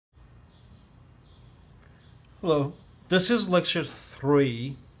Hello, this is lecture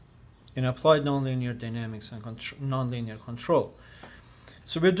 3 in applied nonlinear dynamics and nonlinear control.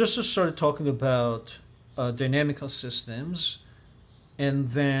 So we just started talking about dynamical systems, and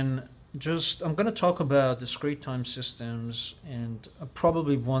then I'm going to talk about discrete time systems, and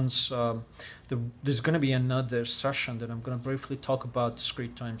probably once there's going to be another session that I'm going to briefly talk about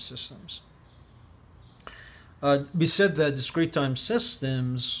discrete time systems. We said that discrete time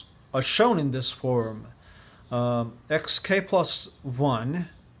systems are shown in this form. Xk plus 1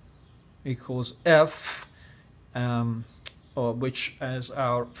 equals f, which is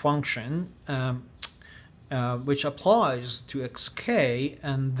our function, which applies to xk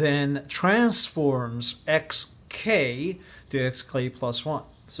and then transforms xk to xk plus 1.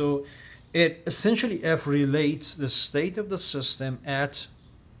 So it essentially f relates the state of the system at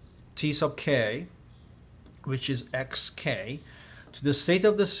t sub k, which is xk, to the state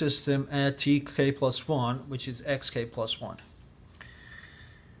of the system at tk plus 1, which is xk plus 1.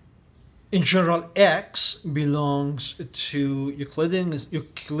 In general, X belongs to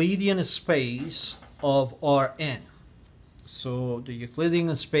Euclidean space of Rn. So the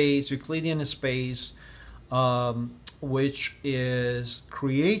Euclidean space, which is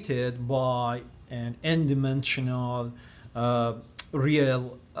created by an n-dimensional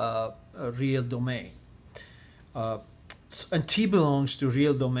real domain. And T belongs to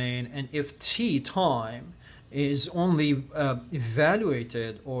real domain, and if T time is only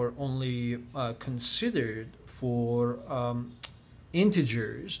evaluated or only considered for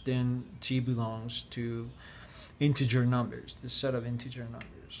integers, then T belongs to integer numbers, the set of integer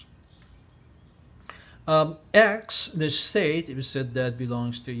numbers. X, the state, we said that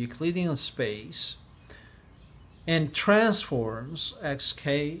belongs to Euclidean space and transforms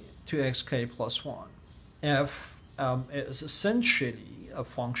xk to xk plus 1. F is essentially a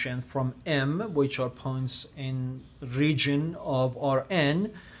function from M, which are points in region of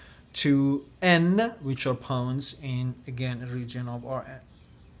Rn, to N, which are points in, again, region of Rn.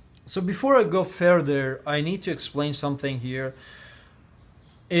 So before I go further, I need to explain something here.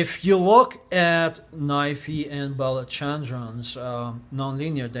 If you look at Naifi and Balachandran's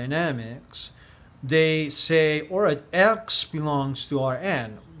nonlinear dynamics, they say, all right, X belongs to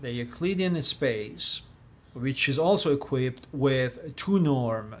Rn, the Euclidean space, which is also equipped with 2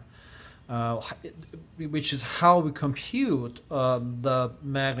 norm, which is how we compute the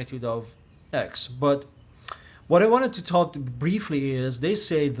magnitude of x. But what I wanted to talk briefly is they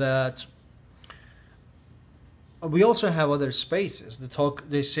say that we also have other spaces.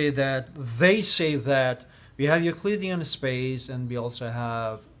 They say that we have Euclidean space, and we also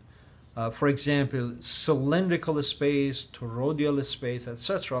have, for example, cylindrical space, toroidal space,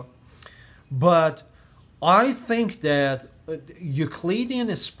 etc. But I think that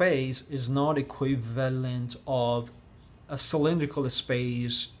Euclidean space is not equivalent of a cylindrical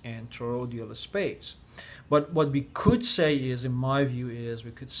space and toroidal space. But what we could say is, in my view, is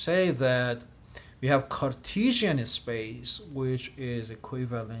we could say that we have Cartesian space, which is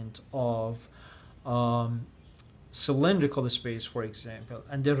equivalent of cylindrical space, for example.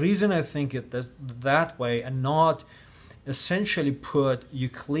 And the reason I think it is that way and not essentially put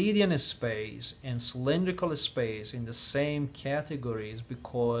Euclidean space and cylindrical space in the same categories,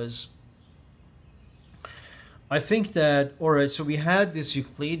 because I think that, all right, so we had this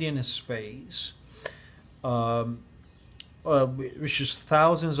Euclidean space, which is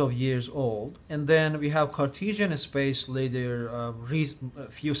thousands of years old, and then we have Cartesian space later, a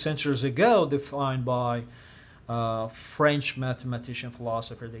few centuries ago, defined by French mathematician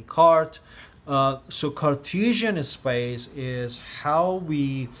philosopher Descartes. So Cartesian space is how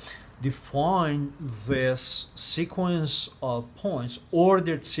we define this sequence of points,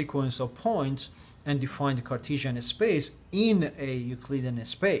 ordered sequence of points, and define the Cartesian space in a Euclidean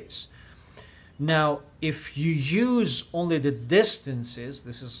space. Now, if you use only the distances,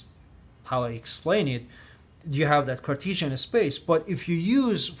 this is how I explain it, you have that Cartesian space. But if you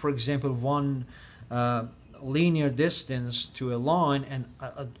use, for example, one linear distance to a line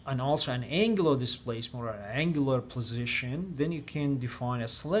and also an angular displacement or an angular position, then you can define a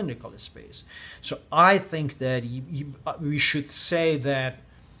cylindrical space. So I think that we should say that,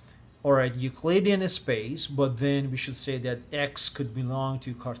 all right, Euclidean space, but then we should say that X could belong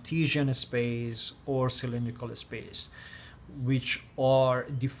to Cartesian space or cylindrical space, which are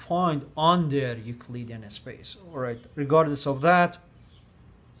defined under Euclidean space. All right, regardless of that,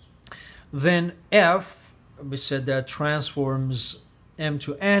 then F, we said that transforms M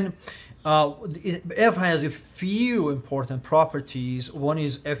to N. F has a few important properties. One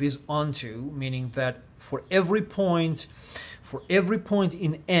is F is onto, meaning that for every point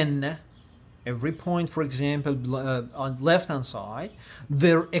in N, every point, for example, on the left-hand side,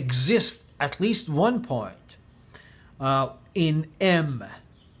 there exists at least one point in M,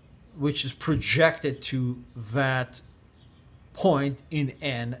 which is projected to that point in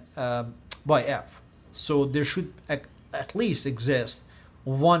N by F. So there should at least exist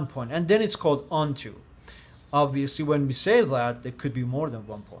one point, and then it's called onto. Obviously, when we say that, there could be more than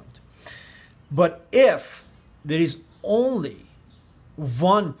one point. But if there is only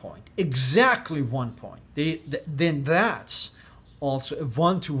one point, exactly one point, then that's also a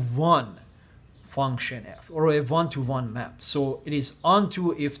one-to-one function F, or a one-to-one map. So it is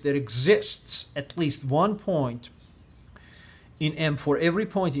onto if there exists at least one point in M for every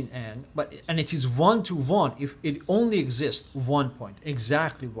point in N, and it is one-to-one if it only exists one point,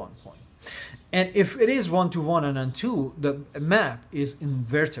 exactly one point. And if it is one-to-one and onto, the map is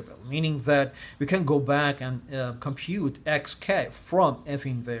invertible, meaning that we can go back and compute xk from F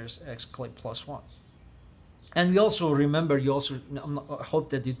inverse xk plus 1. And we also remember, I hope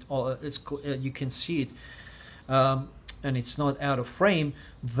that you can see it, and it's not out of frame,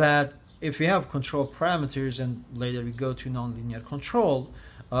 that if you have control parameters, and later we go to nonlinear control,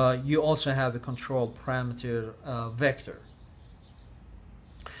 you also have a control parameter vector.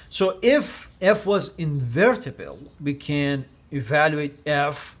 So if F was invertible, we can evaluate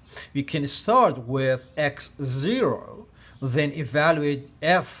F. We can start with x0, then evaluate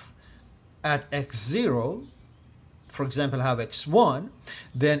F at x0, for example, have x1,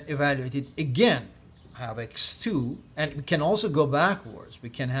 then evaluate it again, have x2, and we can also go backwards. We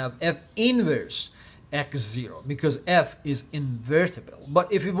can have F inverse x0 because F is invertible. But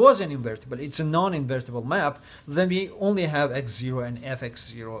if it wasn't invertible, it's a non-invertible map, then we only have x0 and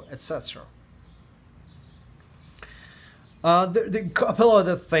fx0, etc. There are a couple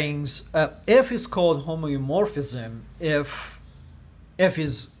other things. F is called homeomorphism if F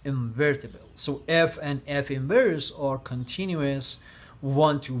is invertible. So F and F inverse are continuous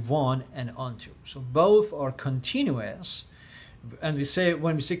one-to-one and onto. So both are continuous. And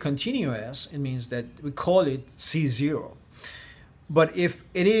when we say continuous, it means that we call it C0. But if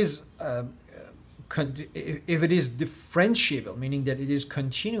it is differentiable, meaning that it is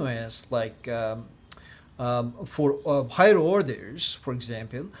continuous, like for higher orders, for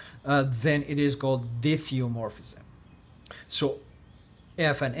example, then it is called diffeomorphism. So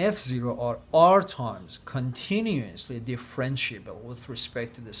F and F0 are R times continuously differentiable with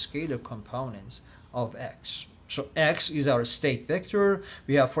respect to the scalar components of X. So X is our state vector.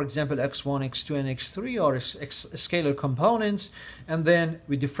 We have, for example, x1, x2, and x3 are scalar components, and then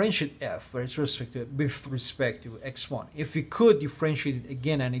we differentiate F with respect to x1. If we could differentiate it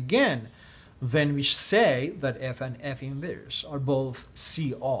again and again, then we say that F and F inverse are both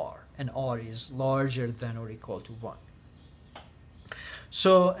CR, and R is larger than or equal to 1.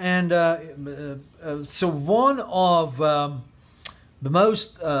 So, so one of the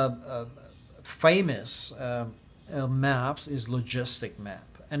most famous maps is logistic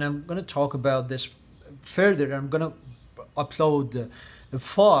map, and I'm going to talk about this further. I'm going to upload a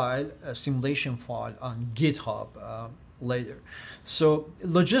file, a simulation file, on GitHub later. So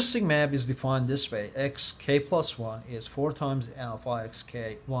logistic map is defined this way: xk plus 1 is 4 times alpha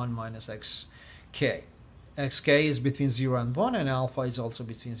xk 1 minus xk. Xk is between 0 and 1, and alpha is also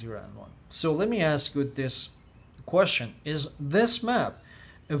between 0 and 1. So let me ask you this question: is this map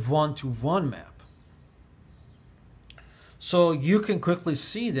a one-to-one map? So you can quickly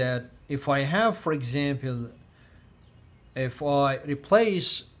see that if I have, for example, if I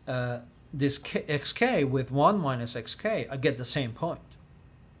replace this xk with 1 minus xk, I get the same point.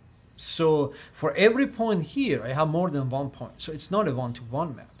 So for every point here, I have more than one point. So it's not a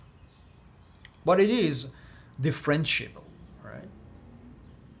one-to-one map, but it is differentiable, right?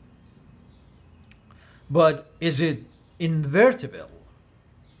 But is it invertible?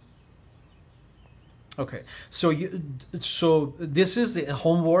 Okay, so this is the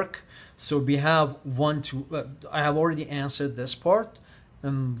homework. So we have I have already answered this part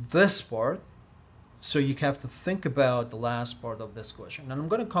and this part. So you have to think about the last part of this question. And I'm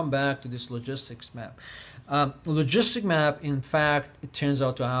going to come back to this logistics map. Logistic map, in fact, it turns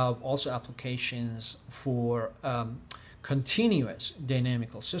out to have also applications for continuous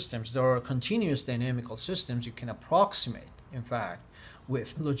dynamical systems. There are continuous dynamical systems you can approximate, in fact,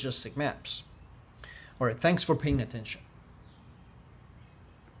 with logistic maps. All right, thanks for paying attention.